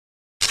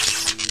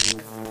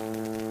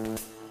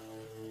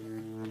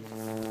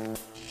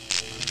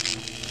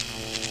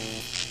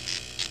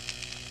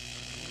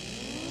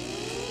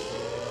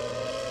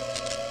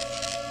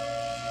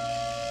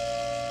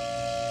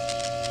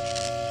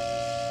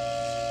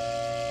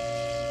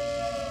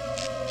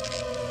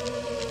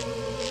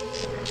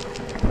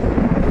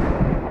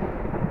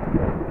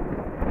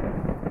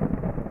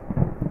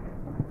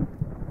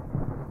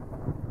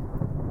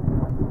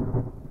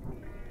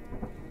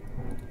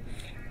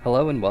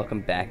Hello and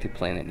welcome back to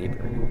Planet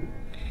Neighborhood.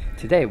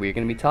 Today we are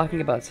going to be talking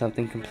about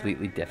something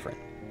completely different.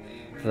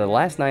 For the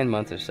last 9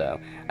 months or so,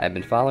 I've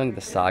been following the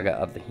saga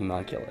of the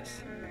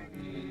humonculus.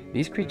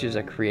 These creatures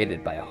are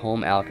created by a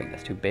home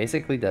alchemist who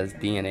basically does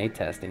DNA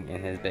testing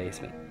in his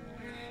basement.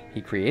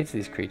 He creates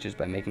these creatures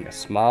by making a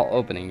small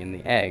opening in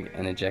the egg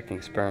and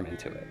injecting sperm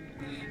into it.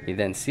 He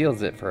then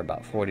seals it for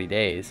about 40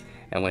 days,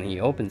 and when he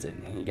opens it,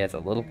 he gets a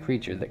little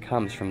creature that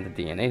comes from the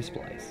DNA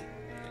splice.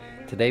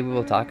 Today we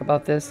will talk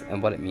about this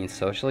and what it means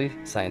socially,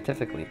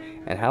 scientifically,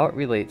 and how it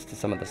relates to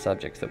some of the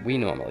subjects that we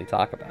normally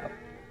talk about.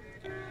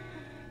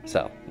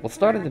 So, we'll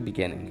start at the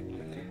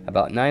beginning.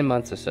 About 9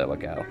 months or so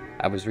ago,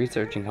 I was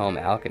researching home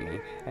alchemy,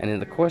 and in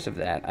the course of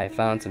that, I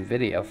found some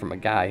video from a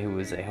guy who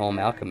was a home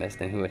alchemist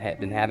and who had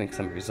been having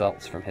some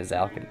results from his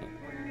alchemy.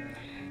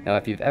 Now,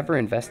 if you've ever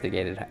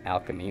investigated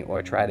alchemy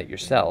or tried it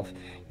yourself,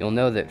 you'll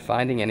know that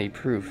finding any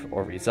proof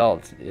or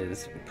results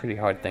is a pretty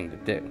hard thing to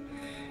do.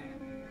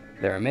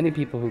 There are many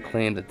people who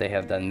claim that they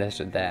have done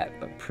this or that,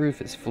 but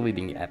proof is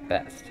fleeting at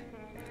best.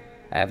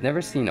 I have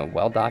never seen a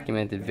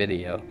well-documented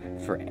video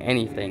for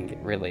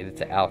anything related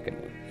to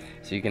alchemy,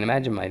 so you can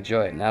imagine my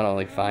joy at not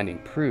only finding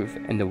proof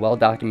in the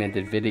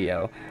well-documented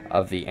video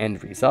of the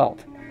end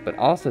result, but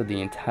also the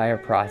entire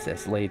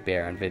process laid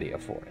bare on video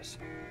for us.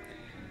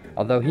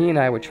 Although he and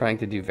I were trying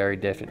to do very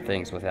different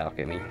things with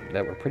alchemy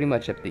that were pretty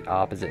much at the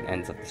opposite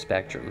ends of the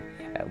spectrum,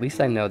 at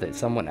least I know that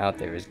someone out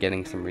there is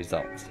getting some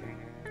results.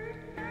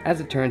 As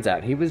it turns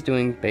out, he was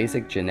doing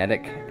basic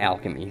genetic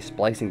alchemy,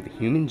 splicing the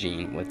human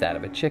gene with that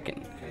of a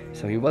chicken.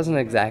 So he wasn't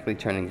exactly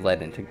turning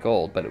lead into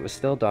gold, but it was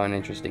still darn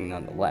interesting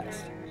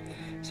nonetheless.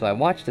 So I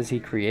watched as he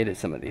created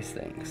some of these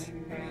things.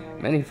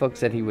 Many folks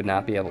said he would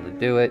not be able to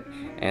do it,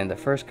 and the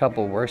first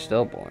couple were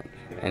stillborn,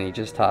 and he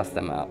just tossed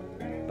them out.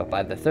 But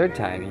by the third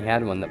time, he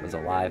had one that was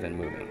alive and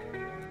moving.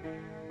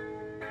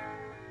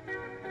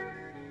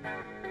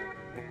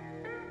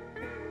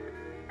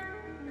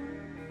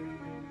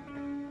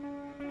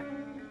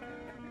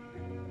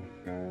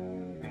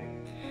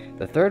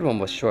 The third one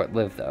was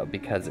short-lived though,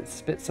 because it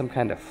spit some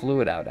kind of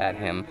fluid out at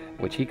him,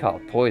 which he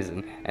called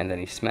poison, and then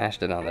he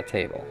smashed it on the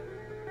table.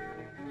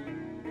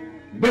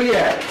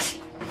 Блять!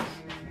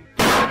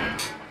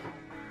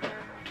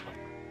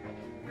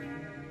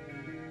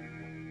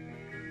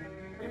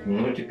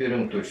 Ну, теперь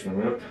он точно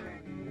мертв.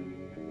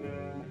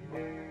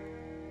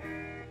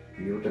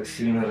 Его так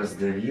сильно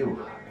раздавил,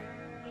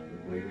 что,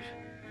 боюсь,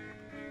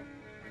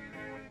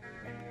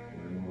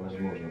 уже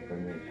невозможно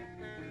понять.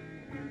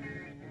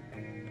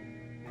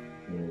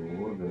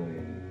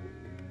 Органы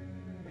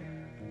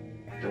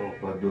и тому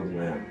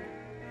подобное.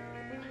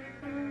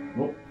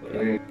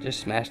 Just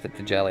smashed it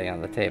to jelly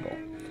on the table.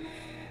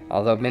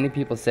 Although many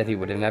people said he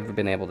would have never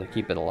been able to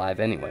keep it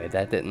alive anyway,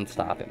 that didn't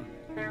stop him.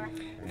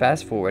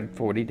 Fast forward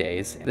 40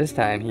 days, this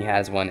time he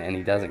has one and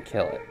he doesn't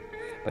kill it,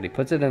 but he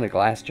puts it in a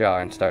glass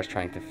jar and starts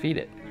trying to feed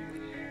it.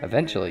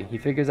 Eventually, he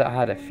figures out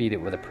how to feed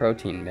it with a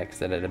protein mix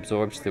that it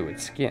absorbs through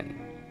its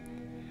skin.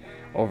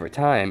 Over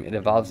time, it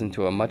evolves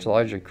into a much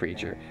larger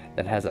creature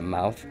that has a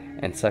mouth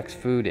and sucks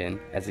food in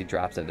as he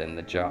drops it in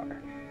the jar.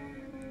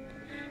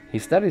 He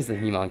studies the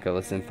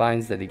humonculus and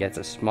finds that he gets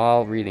a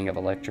small reading of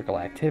electrical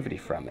activity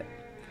from it.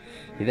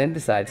 He then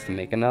decides to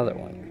make another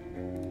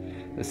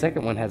one. The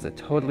second one has a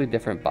totally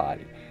different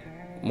body,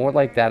 more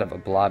like that of a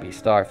blobby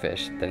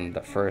starfish than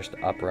the first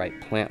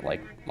upright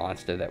plant-like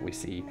monster that we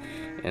see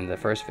in the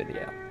first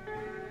video.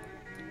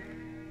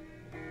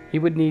 He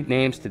would need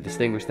names to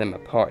distinguish them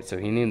apart, so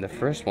he named the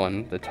first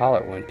one, the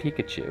taller one,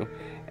 Pikachu,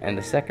 and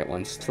the second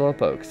one,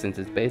 Slowpoke, since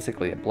it's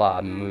basically a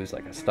blob and moves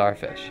like a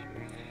starfish.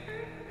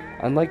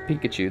 Unlike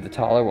Pikachu, the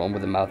taller one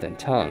with a mouth and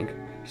tongue,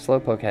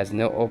 Slowpoke has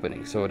no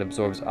opening, so it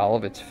absorbs all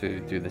of its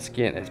food through the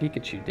skin as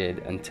Pikachu did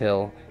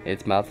until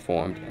its mouth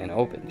formed and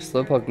opened.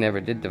 Slowpoke never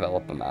did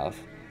develop a mouth,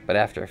 but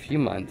after a few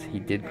months, he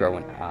did grow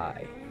an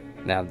eye.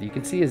 Now, you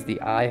can see as the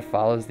eye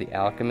follows the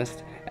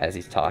alchemist as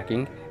he's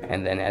talking,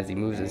 and then as he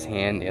moves his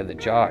hand near the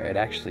jar, it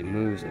actually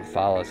moves and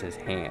follows his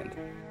hand.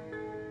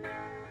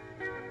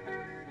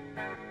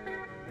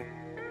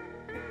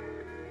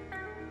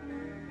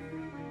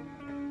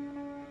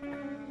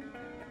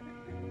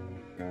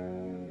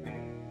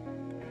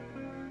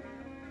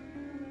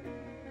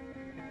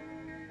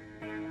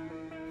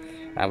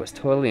 I was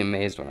totally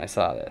amazed when I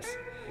saw this.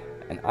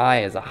 An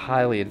eye is a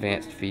highly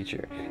advanced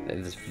feature that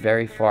is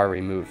very far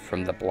removed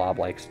from the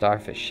blob-like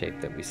starfish shape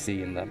that we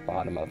see in the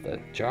bottom of the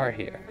jar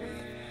here.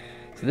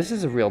 So this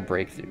is a real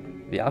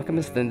breakthrough. The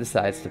alchemist then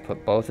decides to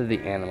put both of the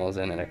animals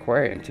in an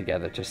aquarium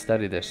together to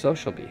study their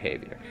social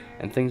behavior,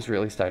 and things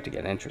really start to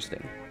get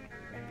interesting.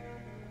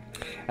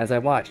 As I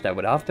watched, I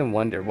would often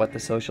wonder what the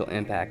social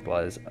impact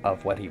was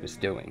of what he was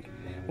doing.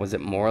 Was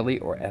it morally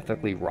or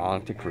ethically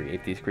wrong to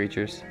create these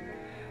creatures?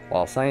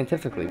 While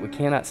scientifically, we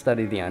cannot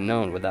study the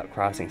unknown without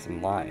crossing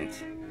some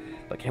lines.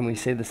 But can we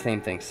say the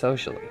same thing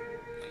socially?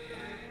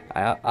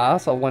 I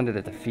also wondered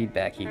at the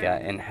feedback he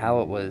got and how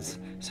it was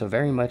so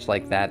very much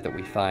like that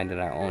we find in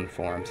our own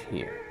forums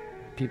here.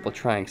 People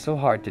trying so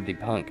hard to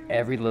debunk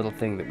every little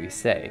thing that we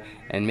say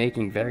and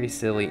making very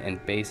silly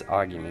and base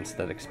arguments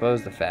that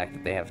expose the fact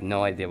that they have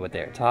no idea what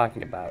they are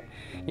talking about,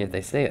 yet they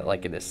say it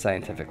like it is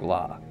scientific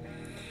law.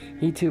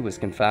 He too was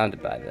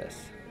confounded by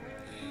this.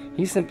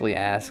 He simply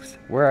asks,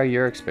 "Where are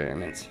your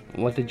experiments?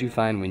 What did you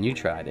find when you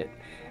tried it?"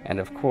 And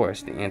of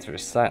course, the answer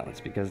is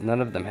silence, because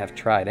none of them have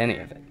tried any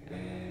of it.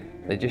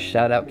 They just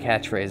shout out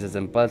catchphrases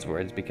and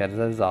buzzwords because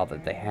that is all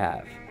that they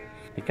have.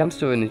 He comes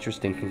to an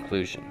interesting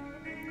conclusion: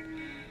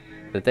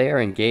 that they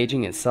are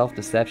engaging in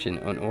self-deception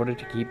in order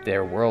to keep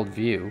their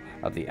worldview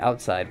of the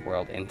outside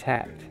world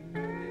intact.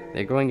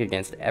 They're going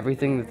against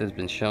everything that has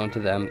been shown to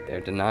them. They're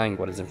denying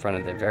what is in front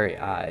of their very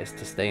eyes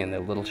to stay in their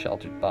little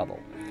sheltered bubble.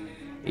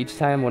 Each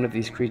time one of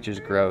these creatures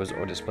grows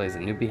or displays a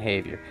new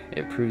behavior,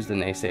 it proves the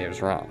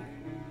naysayers wrong.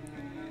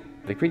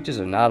 The creatures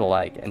are not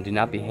alike and do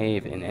not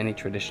behave in any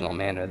traditional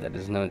manner that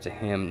is known to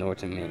him nor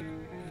to me.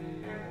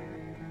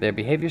 Their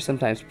behavior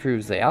sometimes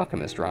proves the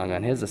alchemist wrong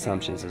on his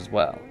assumptions as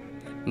well.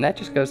 And that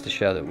just goes to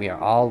show that we are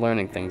all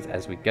learning things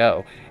as we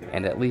go,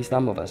 and at least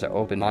some of us are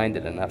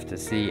open-minded enough to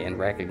see and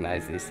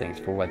recognize these things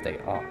for what they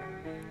are.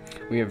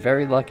 We are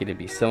very lucky to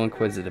be so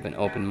inquisitive and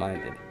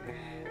open-minded.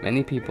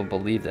 Many people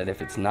believe that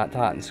if it's not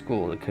taught in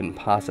school, it couldn't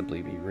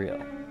possibly be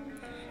real.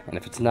 And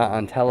if it's not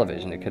on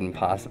television, it couldn't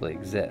possibly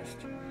exist.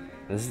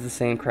 This is the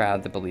same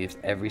crowd that believes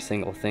every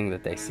single thing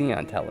that they see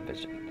on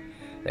television.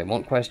 They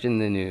won't question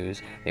the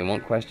news, they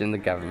won't question the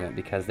government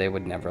because they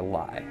would never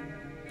lie.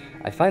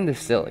 I find this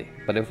silly,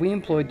 but if we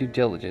employ due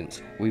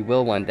diligence, we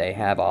will one day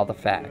have all the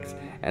facts,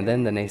 and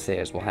then the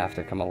naysayers will have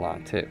to come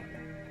along too.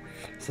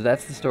 So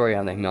that's the story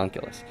on the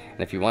humonculus,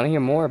 and if you want to hear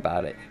more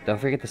about it, don't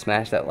forget to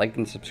smash that like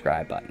and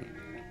subscribe button.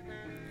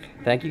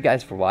 Thank you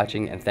guys for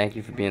watching, and thank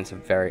you for being so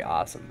very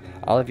awesome.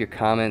 All of your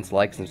comments,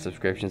 likes, and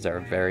subscriptions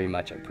are very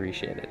much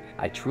appreciated.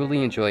 I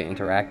truly enjoy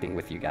interacting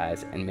with you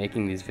guys and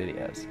making these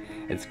videos.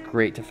 It's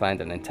great to find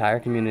an entire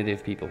community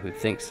of people who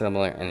think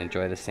similar and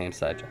enjoy the same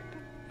subject.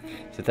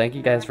 So thank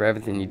you guys for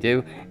everything you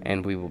do,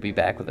 and we will be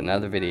back with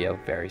another video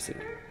very soon.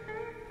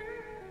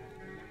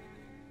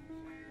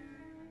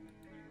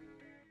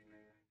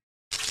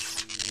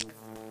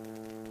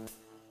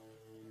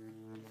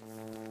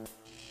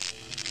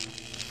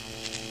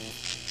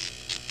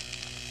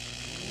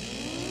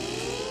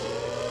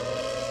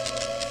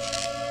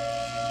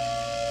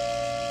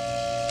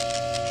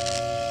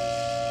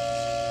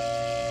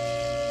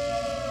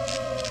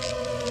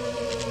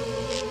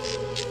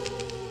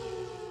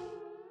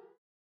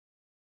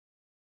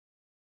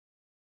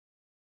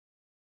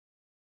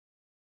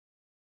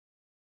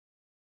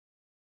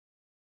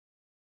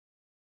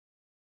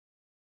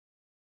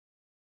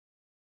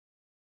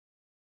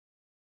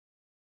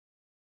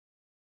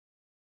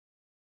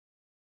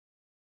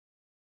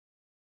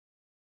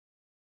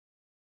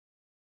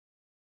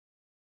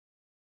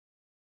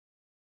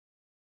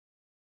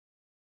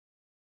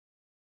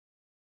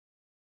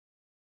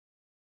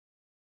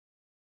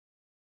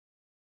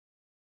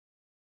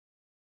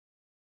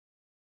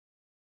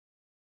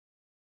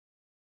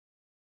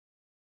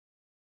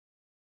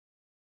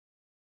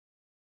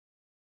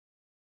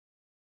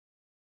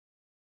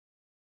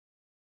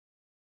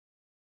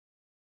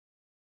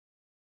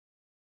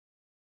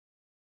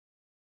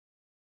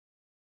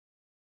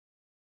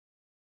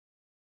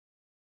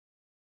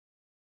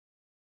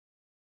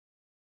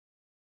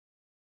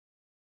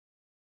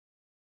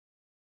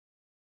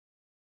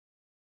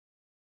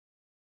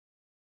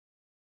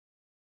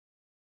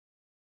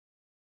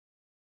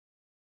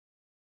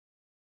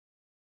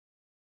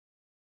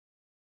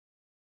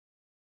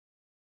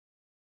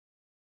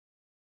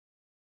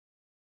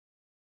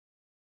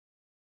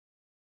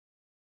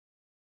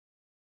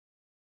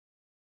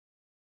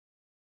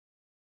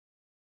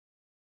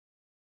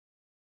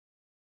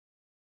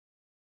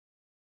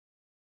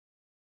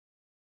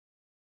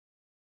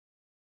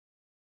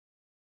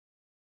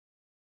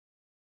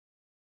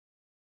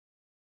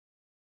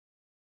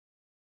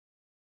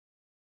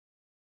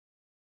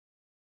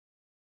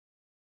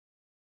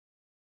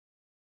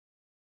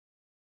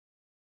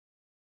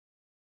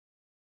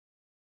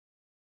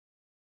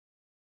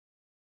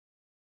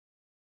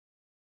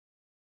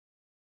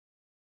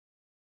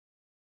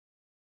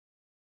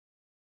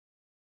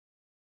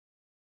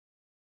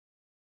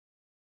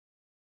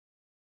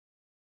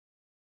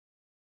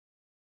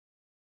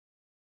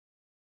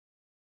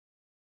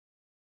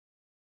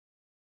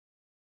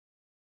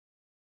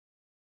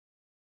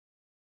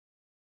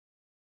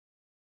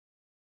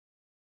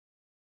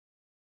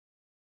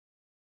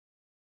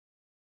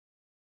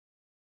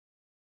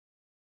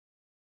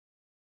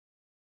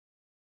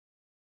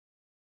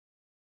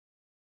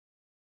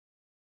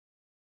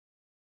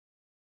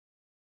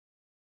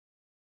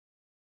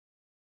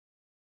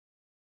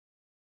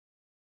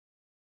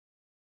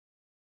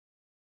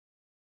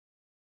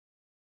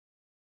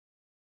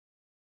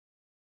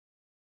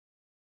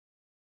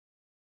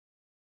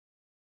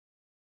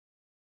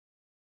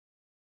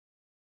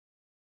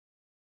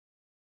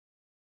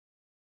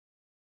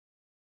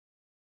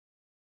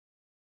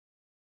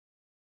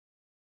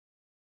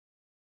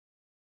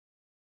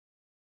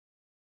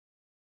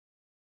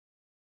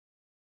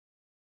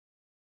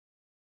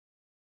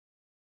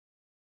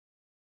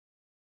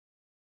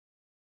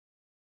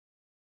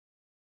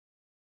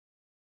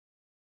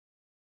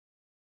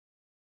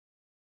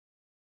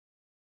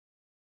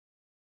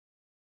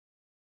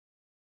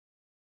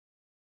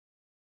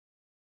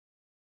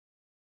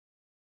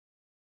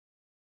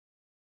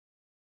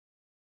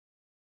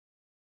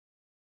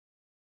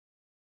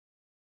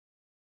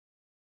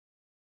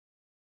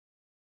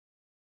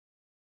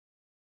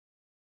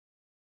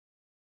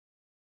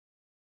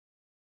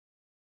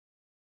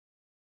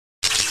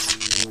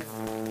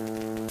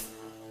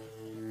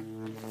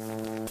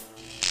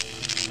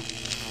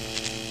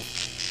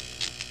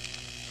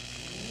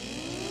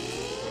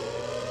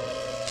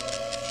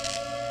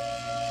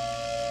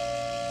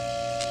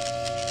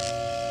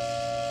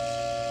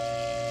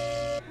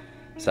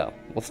 So,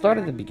 we'll start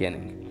at the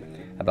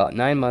beginning. About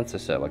 9 months or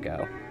so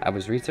ago, I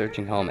was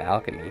researching home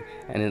alchemy,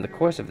 and in the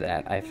course of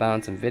that, I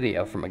found some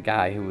video from a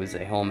guy who was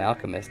a home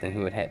alchemist and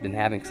who had been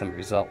having some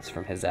results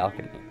from his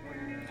alchemy.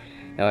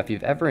 Now, if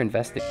you've ever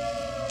invested...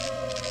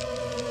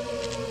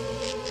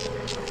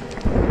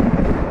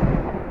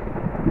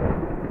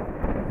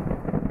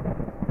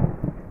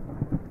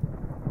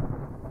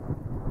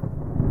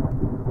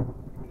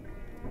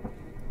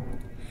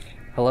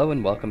 Hello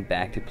and welcome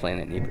back to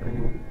Planet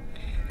Neighborhood.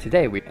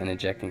 Today we're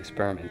injecting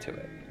sperm into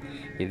it.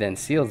 He then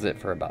seals it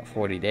for about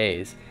 40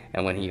 days,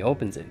 and when he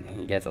opens it,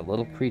 he gets a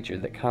little creature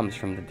that comes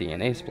from the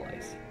DNA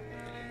splice.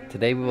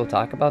 Today we will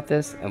talk about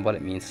this and what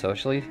it means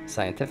socially,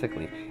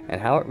 scientifically,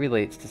 and how it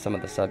relates to some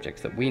of the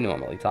subjects that we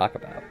normally talk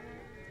about.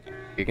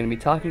 We're going to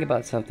be talking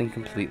about something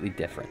completely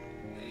different.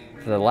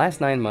 For the last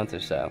 9 months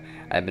or so,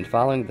 I've been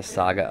following the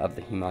saga of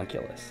the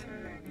humonculus.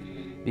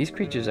 These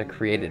creatures are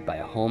created by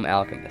a home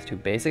alchemist who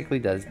basically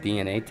does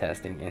DNA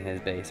testing in his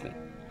basement.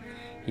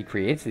 He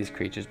creates these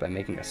creatures by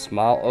making a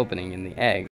small opening in the egg